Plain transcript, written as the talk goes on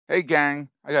Hey gang,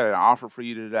 I got an offer for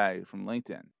you today from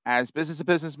LinkedIn. As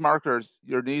business-to-business marketers,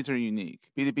 your needs are unique.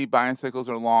 B2B buying cycles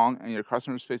are long and your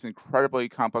customers face incredibly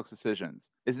complex decisions.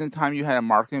 Isn't it time you had a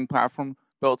marketing platform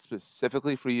built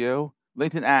specifically for you?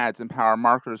 LinkedIn ads empower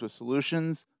marketers with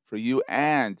solutions for you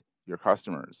and your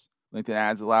customers. LinkedIn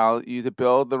ads allow you to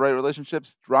build the right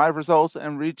relationships, drive results,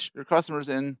 and reach your customers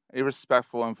in a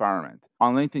respectful environment.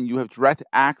 On LinkedIn, you have direct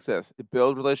access to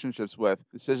build relationships with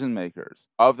decision makers.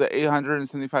 Of the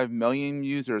 875 million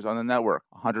users on the network,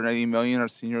 180 million are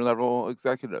senior level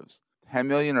executives. 10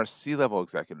 million are C-level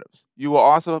executives. You will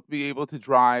also be able to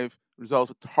drive results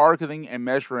with targeting and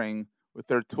measuring with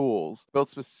their tools built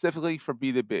specifically for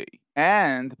B2B.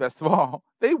 And best of all,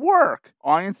 they work.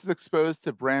 Audiences exposed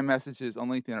to brand messages on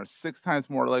LinkedIn are 6 times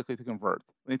more likely to convert.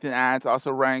 LinkedIn ads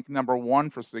also rank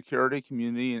 #1 for security,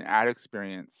 community, and ad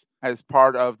experience as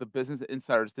part of the Business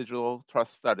Insider's Digital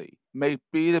Trust Study. Make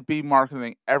B2B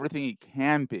marketing everything it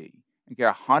can be and get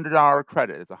a $100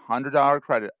 credit. It's a $100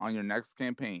 credit on your next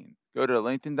campaign. Go to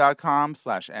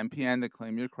linkedin.com/MPN to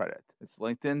claim your credit. It's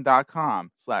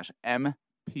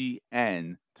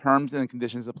linkedin.com/MPN. Terms and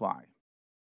conditions apply.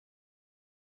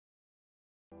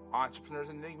 Entrepreneurs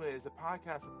Enigma is a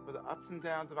podcast for the ups and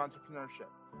downs of entrepreneurship.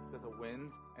 So the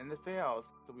wins and the fails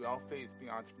that we all face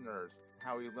being entrepreneurs,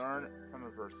 how we learn from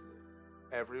adversity.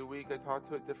 Every week I talk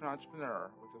to a different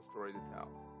entrepreneur with a story to tell.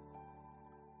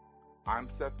 I'm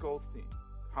Seth Goldstein.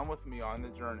 Come with me on the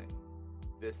journey.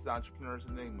 This is Entrepreneurs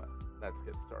Enigma. Let's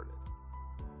get started.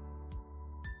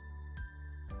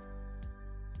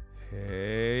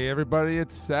 Hey everybody,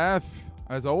 it's Seth.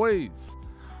 As always,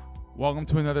 welcome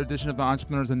to another edition of the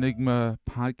Entrepreneurs Enigma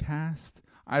podcast.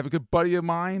 I have a good buddy of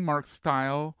mine, Mark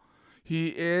Stile.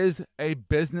 He is a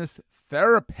business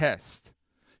therapist.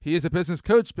 He is a business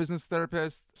coach, business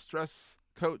therapist, stress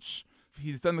coach.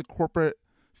 He's done the corporate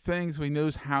thing, so he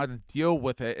knows how to deal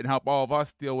with it and help all of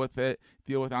us deal with it,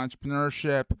 deal with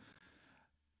entrepreneurship,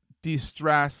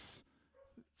 de-stress,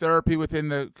 therapy within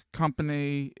the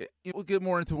company. We'll get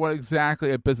more into what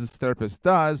exactly a business therapist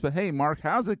does. But hey, Mark,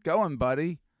 how's it going,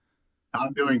 buddy?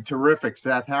 I'm doing terrific,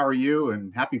 Seth. How are you?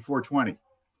 And happy 420.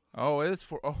 Oh, it's it's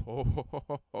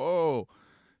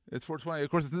 420.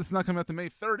 Of course, this is not coming out to May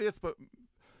 30th, but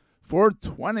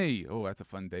 420. Oh, that's a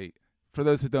fun date. For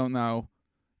those who don't know,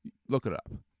 look it up.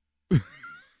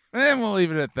 And we'll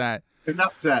leave it at that.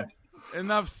 Enough said.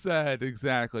 Enough said,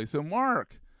 exactly. So,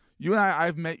 Mark, you and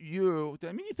I've met you.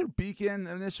 Did I meet you through Beacon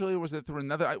initially, or was it through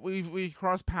another? We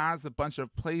crossed paths a bunch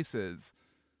of places.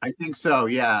 I think so,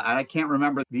 yeah. I can't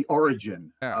remember the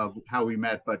origin of how we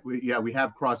met, but we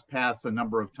have crossed paths a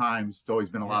number of times. It's always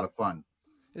been a lot of fun.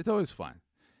 It's always fun.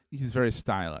 He's very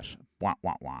stylish. Wah,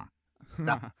 wah, wah.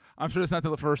 Yeah. I'm sure it's not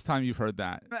the first time you've heard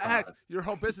that. Heck, your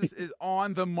whole business is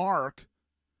on the mark,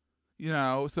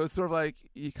 so it's sort of like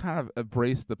you kind of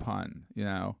embrace the pun,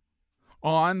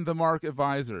 on the mark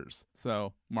advisors.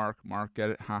 So Mark,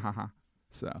 get it? Ha ha ha.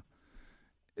 So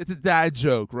it's a dad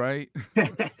joke, right?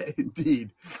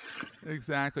 Indeed.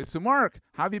 Exactly. So Mark,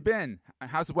 how have you been?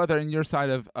 How's the weather in your side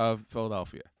of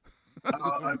Philadelphia?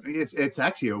 It's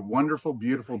actually a wonderful,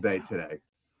 beautiful day today.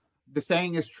 The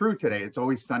saying is true today. It's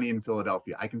always sunny in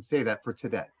Philadelphia. I can say that for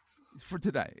today. For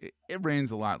today. It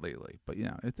rains a lot lately, but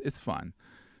it's fun.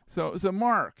 So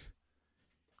Mark,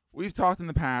 we've talked in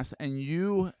the past, and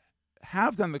you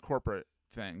have done the corporate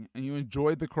thing, and you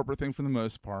enjoyed the corporate thing for the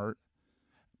most part,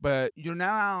 but you're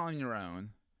now out on your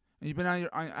own. And you've been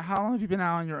how long have you been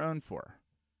out on your own for?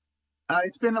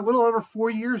 It's been a little over 4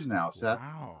 years now, Seth.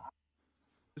 Wow.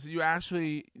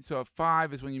 So at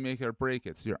 5 is when you make it or break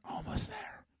it. So you're almost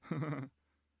there.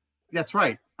 That's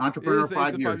right. Entrepreneur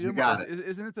 5 years. You got it.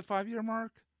 Isn't it the 5-year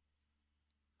mark?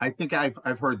 I think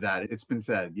I've heard that. It's been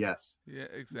said. Yes. Yeah,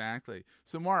 exactly.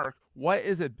 So Mark, what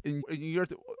is a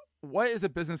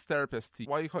business therapist to you?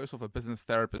 Why do you call yourself a business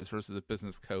therapist versus a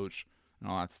business coach and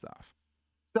all that stuff?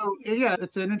 So, yeah,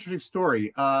 it's an interesting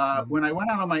story. When I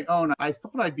went out on my own, I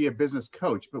thought I'd be a business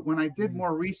coach. But when I did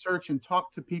more research and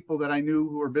talked to people that I knew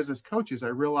who were business coaches, I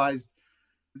realized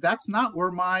that's not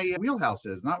where my wheelhouse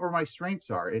is, not where my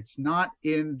strengths are. It's not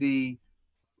in the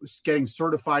getting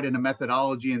certified in a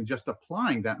methodology and just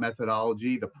applying that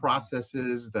methodology, the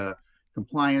processes, the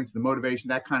compliance, the motivation,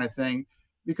 that kind of thing.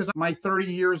 Because my 30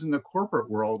 years in the corporate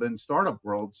world and startup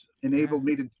worlds enabled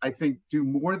me to, I think, do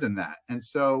more than that. And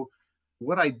so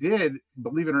what I did,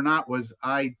 believe it or not, was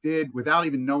I did, without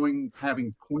even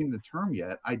having coined the term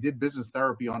yet, I did business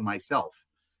therapy on myself.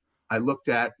 I looked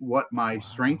at what my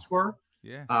strengths were,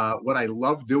 what I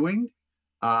love doing,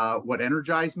 what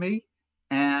energized me,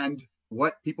 and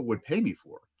what people would pay me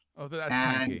for. Oh, that's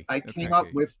and hanky. I came up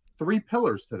with 3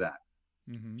 pillars to that.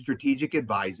 Mm-hmm. strategic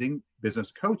advising,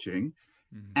 business coaching,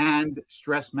 Mm-hmm. and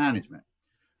stress management.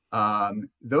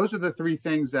 Those are the three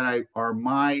things that are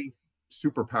my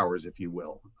superpowers, if you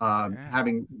will. Yeah.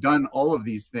 Having done all of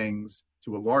these things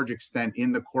to a large extent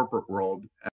in the corporate world,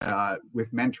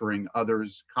 with mentoring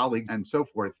others, colleagues, and so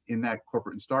forth in that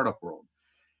corporate and startup world.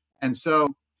 And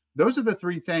so those are the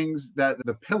three things, that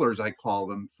the pillars, I call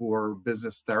them, for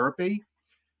business therapy.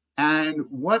 And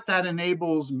what that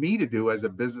enables me to do as a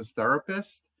business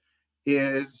therapist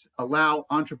is allow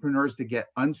entrepreneurs to get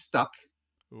unstuck,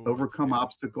 overcome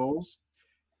obstacles,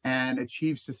 and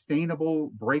achieve sustainable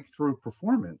breakthrough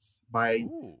performance by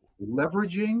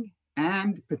leveraging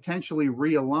and potentially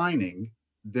realigning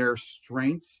their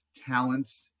strengths,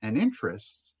 talents, and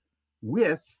interests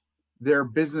with their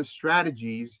business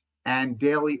strategies and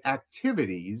daily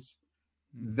activities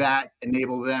that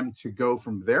enable them to go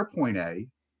from their point A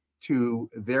to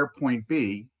their point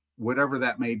B, whatever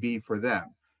that may be for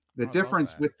them. The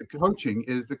difference with the coaching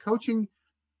is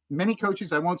many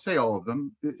coaches, I won't say all of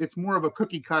them, it's more of a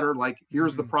cookie cutter, like,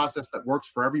 here's the process that works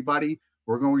for everybody.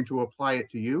 We're going to apply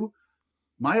it to you.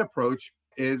 My approach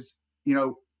is,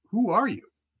 who are you?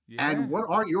 Yeah. And what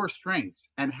are your strengths?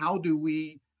 And how do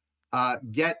we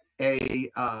get a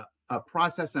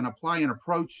process and apply an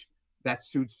approach that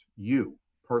suits you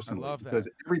personally? I love that. Because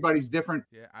everybody's different.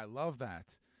 Yeah, I love that.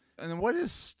 And then what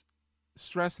is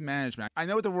stress management? I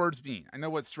know what the words mean. I know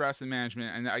what stress and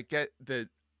management, and I get the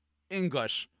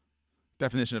English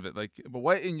definition of it. Like, but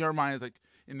what in your mind is, like,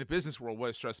 in the business world, what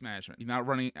is stress management? You're not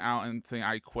running out and saying,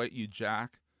 "I quit, you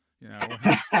jack."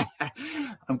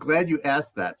 I'm glad you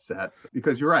asked that, Seth,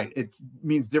 because you're right. It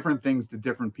means different things to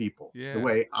different people. Yeah. The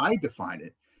way I define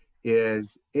it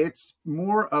is it's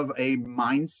more of a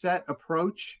mindset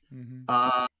approach.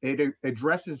 It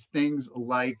addresses things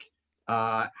like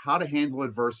how to handle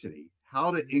adversity,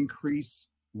 how to increase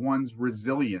one's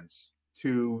resilience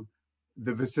to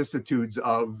the vicissitudes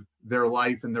of their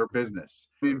life and their business.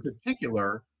 In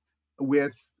particular,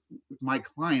 with my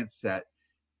client set,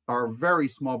 are very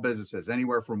small businesses,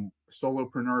 anywhere from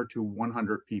solopreneur to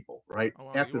 100 people, right?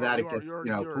 After that, it gets,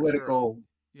 political.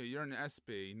 You're an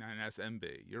SB, not an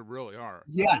SMB. You really are.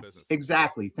 Yes,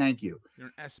 exactly. Thank you.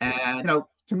 You're an SB. And,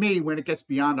 to me, when it gets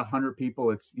beyond 100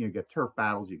 people, it's, you get turf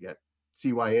battles, you get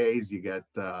CYAs, you get,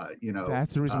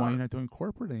 That's the reason why you're not doing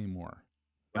corporate anymore.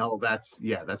 Well, that's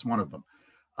one of them.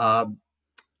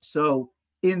 So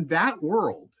in that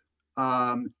world,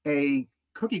 a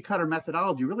cookie cutter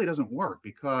methodology really doesn't work,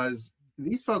 because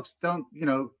these folks don't,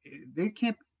 they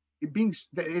can't,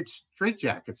 it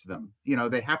straitjackets them.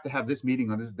 They have to have this meeting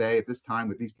on this day at this time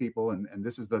with these people, and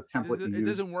this is the template you use. It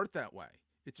doesn't work that way.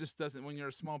 It just doesn't when you're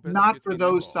a small business. Not for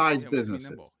those size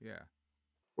businesses. Yeah.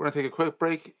 We're going to take a quick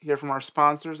break, hear from our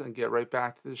sponsors, and get right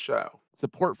back to the show.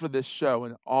 Support for this show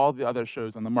and all the other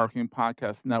shows on the Marketing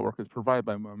Podcast Network is provided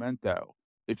by Momento.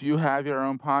 If you have your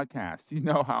own podcast, you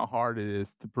know how hard it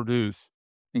is to produce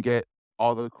and get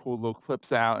all the cool little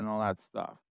clips out and all that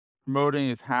stuff. Promoting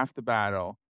is half the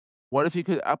battle. What if you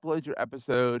could upload your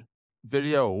episode,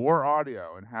 video or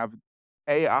audio, and have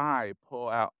AI pull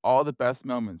out all the best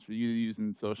moments for you to use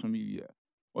in social media?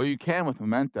 Well, you can with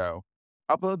Momento.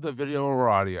 Upload the video or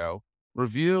audio,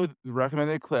 review the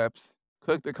recommended clips,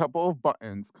 click the couple of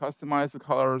buttons, customize the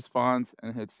colors, fonts,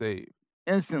 and hit save.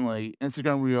 Instantly,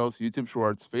 Instagram Reels, YouTube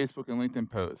Shorts, Facebook, and LinkedIn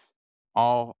posts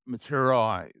all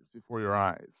materialize before your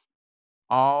eyes,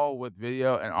 all with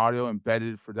video and audio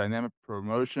embedded for dynamic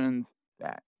promotions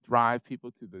that drive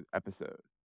people to the episode.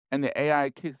 And the AI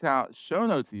kicks out show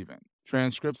notes, even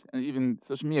transcripts, and even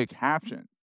social media captions.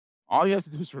 All you have to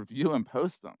do is review and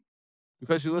post them.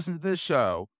 Because you listen to this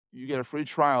show, you get a free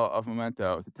trial of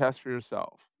Momento to test for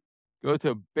yourself. Go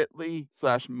to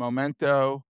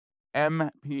bit.ly/Momento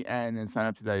MPN and sign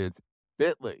up today. It's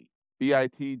bit.ly,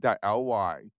 bit.ly/Momento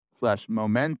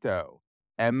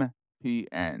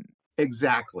MPN.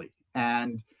 Exactly.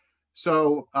 And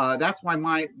so that's why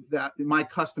my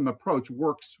custom approach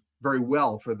works very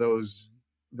well for those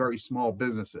very small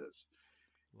businesses.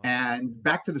 And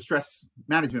back to the stress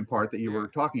management part that you were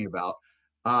talking about.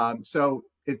 So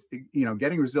it's,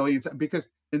 getting resilience, because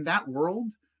in that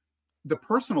world, the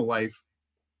personal life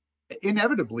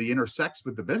inevitably intersects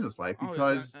with the business life,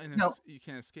 because you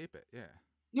can't escape it.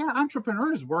 Yeah,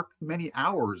 entrepreneurs work many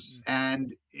hours,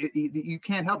 and you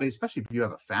can't help it, especially if you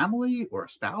have a family or a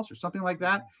spouse or something like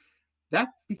that. That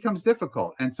becomes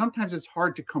difficult, and sometimes it's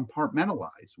hard to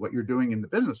compartmentalize what you're doing in the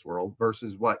business world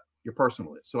versus what your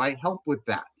personal is. So I help with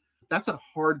that. That's a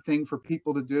hard thing for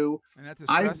people to do. And that's a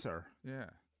stressor.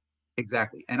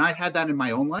 Exactly. And I had that in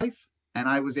my own life, and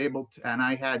I was able to,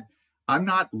 I'm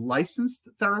not licensed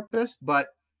therapist, but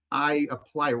I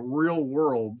apply real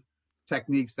world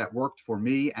techniques that worked for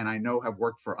me and I know have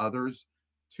worked for others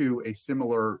to a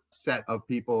similar set of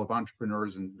people, of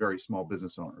entrepreneurs and very small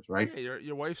business owners, right? Yeah,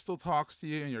 your wife still talks to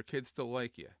you and your kids still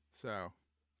like you. So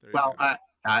there you Well, go.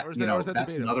 Or is you that know,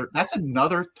 debatable? that's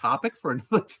another topic for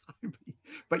another time.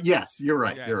 But yes, you're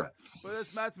right. Yes, You're right. but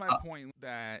that's my Uh, point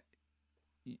that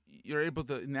you're able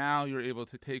to now you're able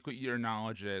to take what your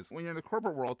knowledge is when you're in the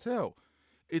corporate world too.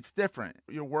 It's different.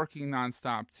 You're working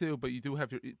nonstop too, but you do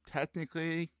have your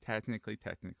technically,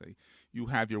 you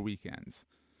have your weekends.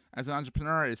 As an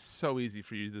entrepreneur, it's so easy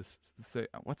for you to say,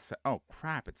 "Oh, what's that? Oh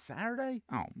crap, it's Saturday.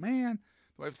 Oh man."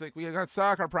 The wife's like, "We got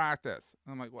soccer practice."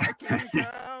 I'm like, "Well, I can't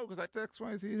go because I have X,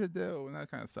 Y, Z to do," and that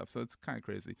kind of stuff. So it's kind of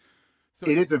crazy. So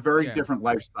it is a very yeah. different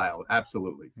lifestyle.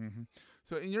 Absolutely.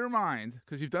 So in your mind,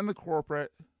 because you've done the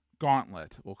corporate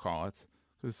gauntlet, we'll call it, because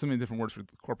there's so many different words for the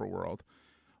corporate world.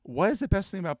 What is the best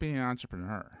thing about being an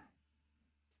entrepreneur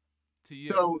to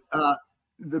you? So,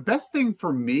 the best thing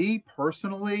for me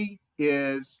personally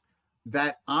is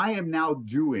that I am now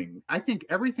doing, I think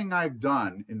everything I've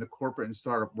done in the corporate and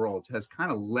startup worlds has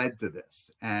kind of led to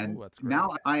this. Oh, And that's great.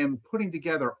 now I am putting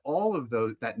together all of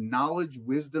that knowledge,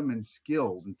 wisdom, and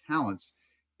skills and talents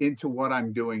into what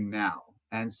I'm doing now.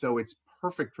 And so it's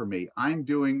perfect for me. I'm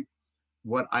doing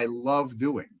what I love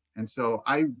doing. And so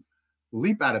I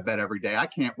leap out of bed every day. I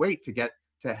can't wait to get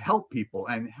to help people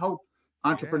and help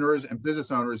Yeah. entrepreneurs and business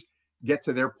owners get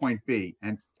to their point B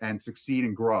and succeed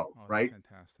and grow, Oh, that's right?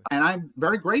 fantastic. And I'm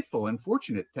very grateful and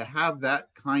fortunate to have that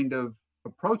kind of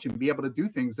approach and be able to do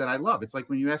things that I love. It's like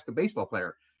when you ask a baseball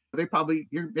player,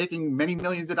 you're making many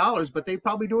millions of dollars, but they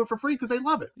probably do it for free because they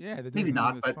love it. Yeah, they're doing Maybe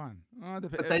something not, that's fun.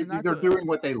 but If not they're doing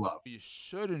what they love. you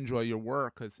should enjoy your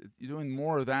work because you're doing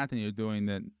more of that than you're doing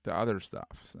the other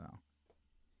stuff. So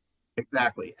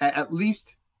Exactly. At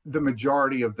least the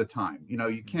majority of the time. You know,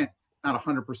 you can't, not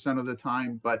 100% of the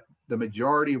time, but the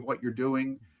majority of what you're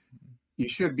doing, you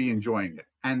should be enjoying it.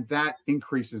 And that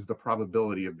increases the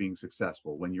probability of being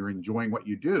successful when you're enjoying what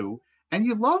you do and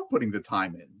you love putting the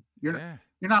time in. yeah,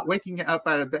 You're not waking up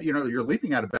out of bed, you know, you're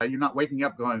leaping out of bed. You're not waking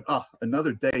up going, oh,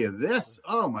 another day of this.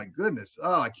 Oh my goodness.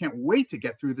 Oh, I can't wait to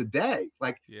get through the day.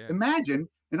 Like yeah. imagine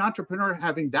an entrepreneur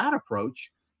having that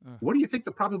approach. What do you think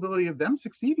the probability of them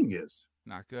succeeding is?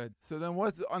 Not good. So then,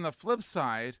 what's on the flip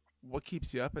side? What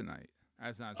keeps you up at night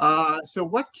as an entrepreneur? So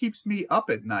what keeps me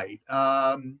up at night?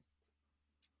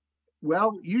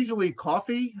 Well, usually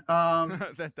coffee.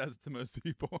 That does it to most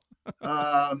people.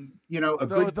 You know,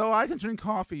 Though I can drink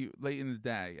coffee late in the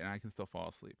day and I can still fall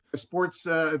asleep. a sports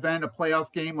event, a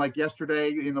playoff game like yesterday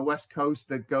in the West Coast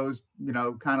that goes, you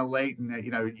know, kind of late, and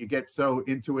you know, you get so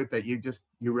into it that you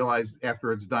realize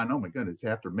after it's done, oh my goodness, it's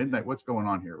after midnight. What's going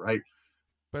on here, right?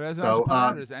 But as an So,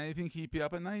 entrepreneur, does anything keep you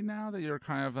up at night now that you're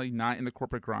kind of like not in the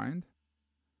corporate grind?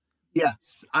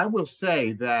 yes, I will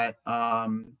say that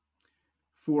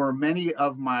for many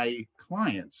of my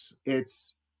clients,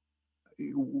 it's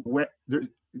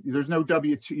there's no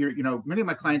W-2. You know, many of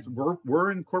my clients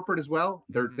were in corporate as well.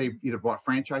 They've either bought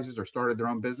franchises or started their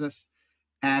own business,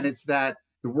 and it's that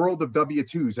the world of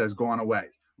W-2s has gone away,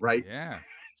 right? Yeah.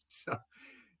 So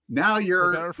now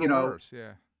For better, for worse.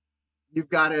 Yeah. you've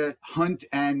got to hunt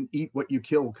and eat what you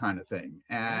kill kind of thing,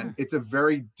 and it's a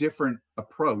very different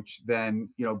approach than,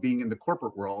 you know, being in the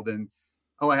corporate world. And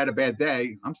oh, I had a bad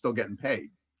day, I'm still getting paid.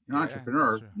 You're an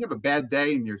entrepreneur, you have a bad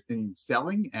day and you're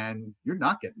selling and you're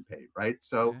not getting paid, right?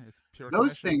 So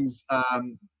those things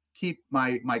keep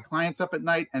my clients up at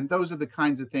night, and those are the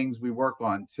kinds of things we work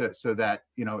on so that,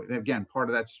 you know, again, part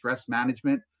of that stress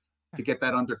management to get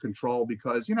that under control,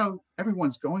 because, you know,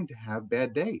 everyone's going to have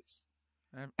bad days.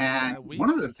 And one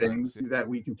of the things that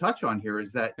we can touch on here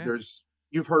is that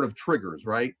you've heard of triggers,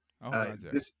 right?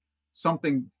 This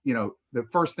something, you know, the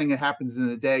first thing that happens in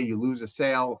the day, you lose a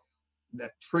sale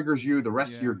that triggers you. The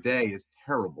rest of your day is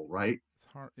terrible, right? It's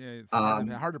hard. Yeah, it's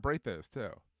hard to break those too.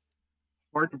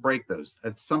 Hard to break those.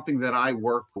 That's something that I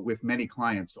work with many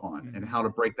clients on, and how to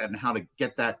break that and how to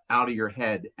get that out of your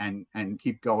head and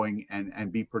keep going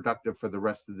and be productive for the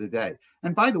rest of the day.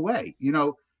 And by the way, you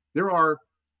know,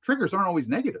 triggers aren't always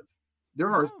negative. There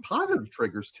are positive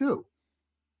triggers too.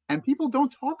 And people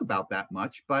don't talk about that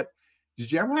much, but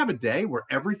did you ever have a day where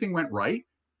everything went right?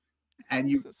 And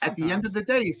you, at the end of the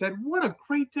day, you said, what a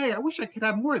great day. I wish I could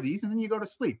have more of these. And then you go to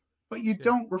sleep, but you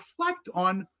don't reflect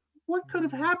on what could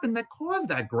have happened that caused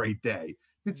that great day.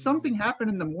 Did something happen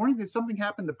in the morning? Did something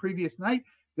happen the previous night?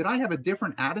 Did I have a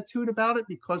different attitude about it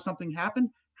because something happened?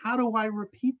 How do I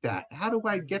repeat that? How do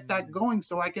I get that going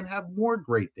so I can have more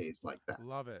great days like that?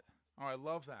 Love it. Oh, I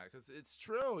love that because it's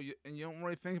true. And you don't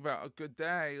really think about a good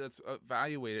day. Let's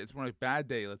evaluate it. It's more like a bad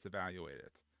day. Let's evaluate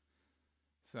it.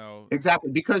 So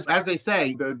exactly, because as they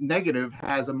say, the negative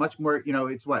has a much more,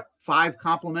 it's what, 5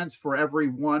 compliments for every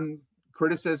 1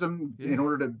 criticism in yeah,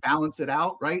 order to balance it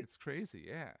out, right? it's crazy.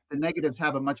 Yeah. The negatives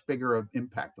have a much bigger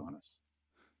impact on us.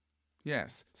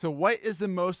 Yes. So, what is the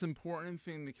most important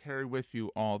thing to carry with you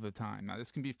all the time? Now,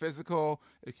 this can be physical,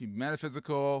 it can be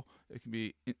metaphysical, it can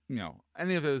be,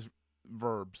 any of those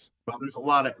verbs. Well, there's a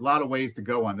lot of ways to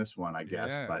go on this one, I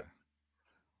guess, Yeah. but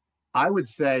I would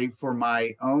say for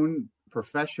my own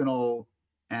professional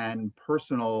and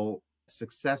personal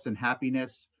success and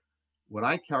happiness, what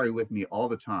I carry with me all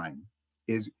the time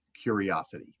is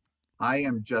curiosity. I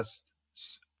am just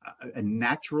a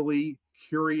naturally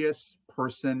curious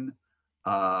person.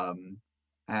 If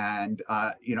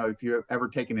you've ever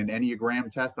taken an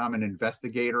Enneagram test, I'm an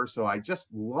investigator. So I just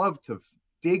love to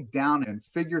dig down and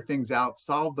figure things out,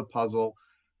 solve the puzzle.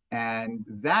 And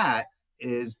that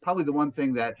is probably the one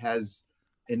thing that has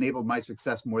enabled my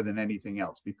success more than anything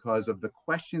else, because of the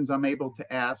questions I'm able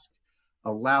to ask,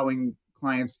 allowing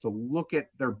clients to look at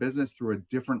their business through a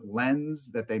different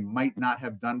lens that they might not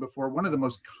have done before. One of the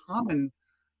most common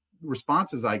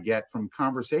responses I get from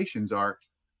conversations are,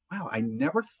 wow, I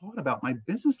never thought about my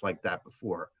business like that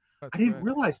before. That's I didn't good.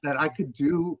 realize that I could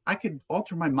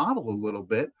alter my model a little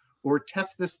bit or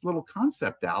test this little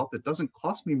concept out that doesn't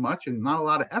cost me much and not a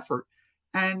lot of effort.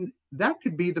 And that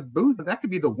could be the boon. That could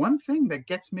be the one thing that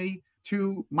gets me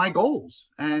to my goals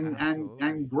and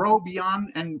Absolutely. grow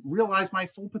beyond and realize my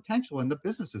full potential and the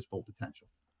business's full potential.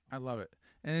 I love it.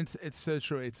 And it's so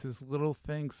true. It's those little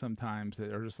things sometimes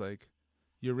that are just like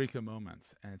eureka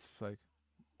moments. And it's just like,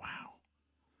 wow.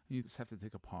 You just have to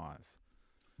take a pause.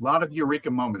 A lot of eureka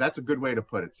moment. That's a good way to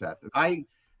put it, Seth. I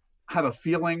have a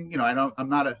feeling, I'm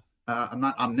not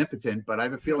omnipotent, but I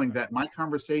have a feeling that my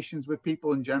conversations with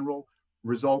people in general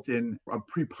result in a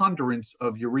preponderance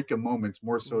of eureka moments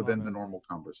more so than the normal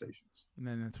conversations. And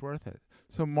then it's worth it.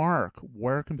 So, Mark,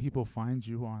 where can people find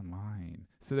you online?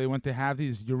 So they want to have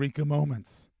these eureka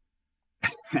moments.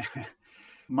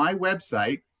 My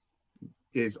website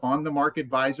is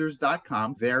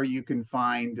onthemarketvisors.com. There you can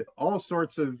find all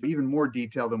sorts of even more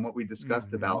detail than what we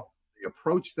discussed about the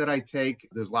approach that I take.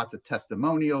 There's lots of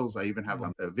testimonials. I even have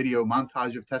a video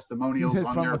montage of testimonials He's had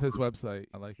on fun there. with his website.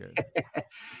 I like it.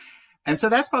 And so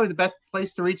that's probably the best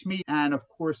place to reach me. And of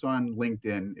course, on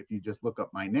LinkedIn, if you just look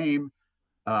up my name,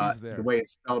 the way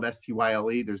it's spelled, Style,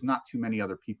 there's not too many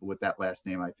other people with that last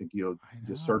name. I think you'll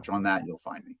just search on that and you'll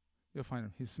find me. You'll find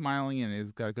him. He's smiling and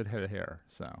he's got a good head of hair.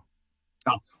 So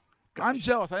oh, I'm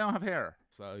jealous. I don't have hair.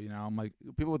 So, I'm like,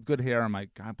 people with good hair, I'm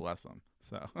like, God bless them.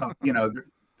 So,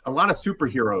 a lot of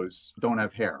superheroes don't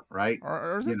have hair, right?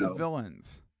 Or is it the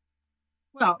villains?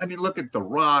 Well, I mean, look at The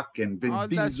Rock and Vin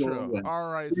Diesel and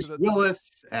all right. Bruce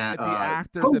Willis and the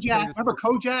actors. Kojak. Remember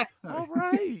Kojak? All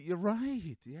right. You're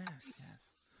right. Yes.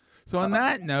 So on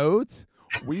that note,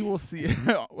 we will see,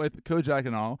 with Kojak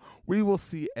and all, we will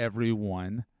see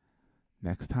everyone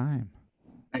next time.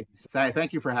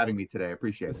 Thank you for having me today. I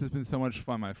appreciate it. This has been so much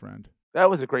fun, my friend. That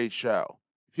was a great show.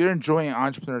 If you're enjoying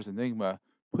Entrepreneurs Enigma,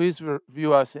 please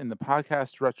review us in the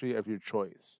podcast directory of your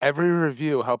choice. Every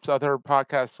review helps other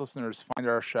podcast listeners find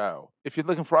our show. If you're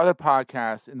looking for other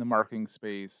podcasts in the marketing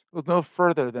space, look no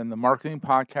further than the Marketing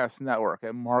Podcast Network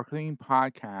at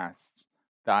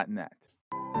marketingpodcasts.net.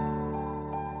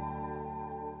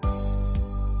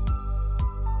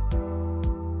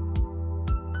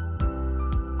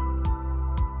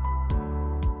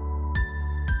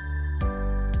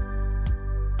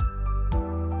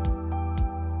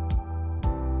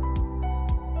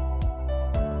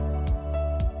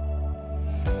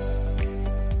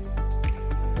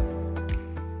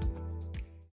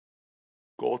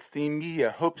 Goldstein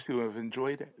Media hopes you have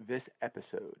enjoyed this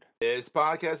episode. This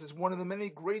podcast is one of the many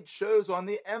great shows on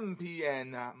the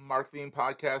MPN Marketing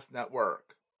Podcast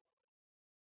Network.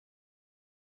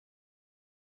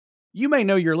 You may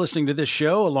know you're listening to this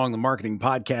show along the Marketing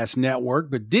Podcast Network,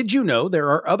 but did you know there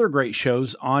are other great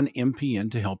shows on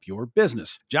MPN to help your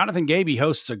business? Jonathan Gaby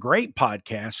hosts a great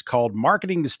podcast called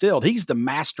Marketing Distilled. He's the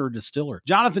master distiller.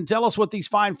 Jonathan, tell us what these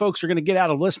fine folks are going to get out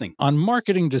of listening. On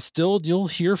Marketing Distilled, you'll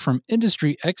hear from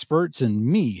industry experts and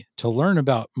me to learn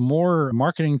about more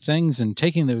marketing things and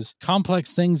taking those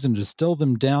complex things and distill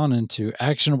them down into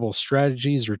actionable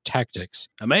strategies or tactics.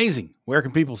 Amazing. Where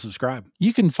can people subscribe?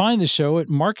 You can find the show at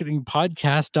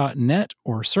marketingpodcast.net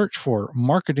or search for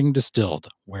Marketing Distilled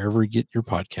wherever you get your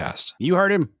podcasts. You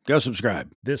heard him. Go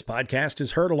subscribe. This podcast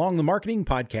is heard along the Marketing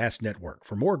Podcast Network.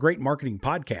 For more great marketing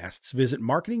podcasts, visit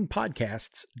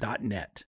marketingpodcasts.net.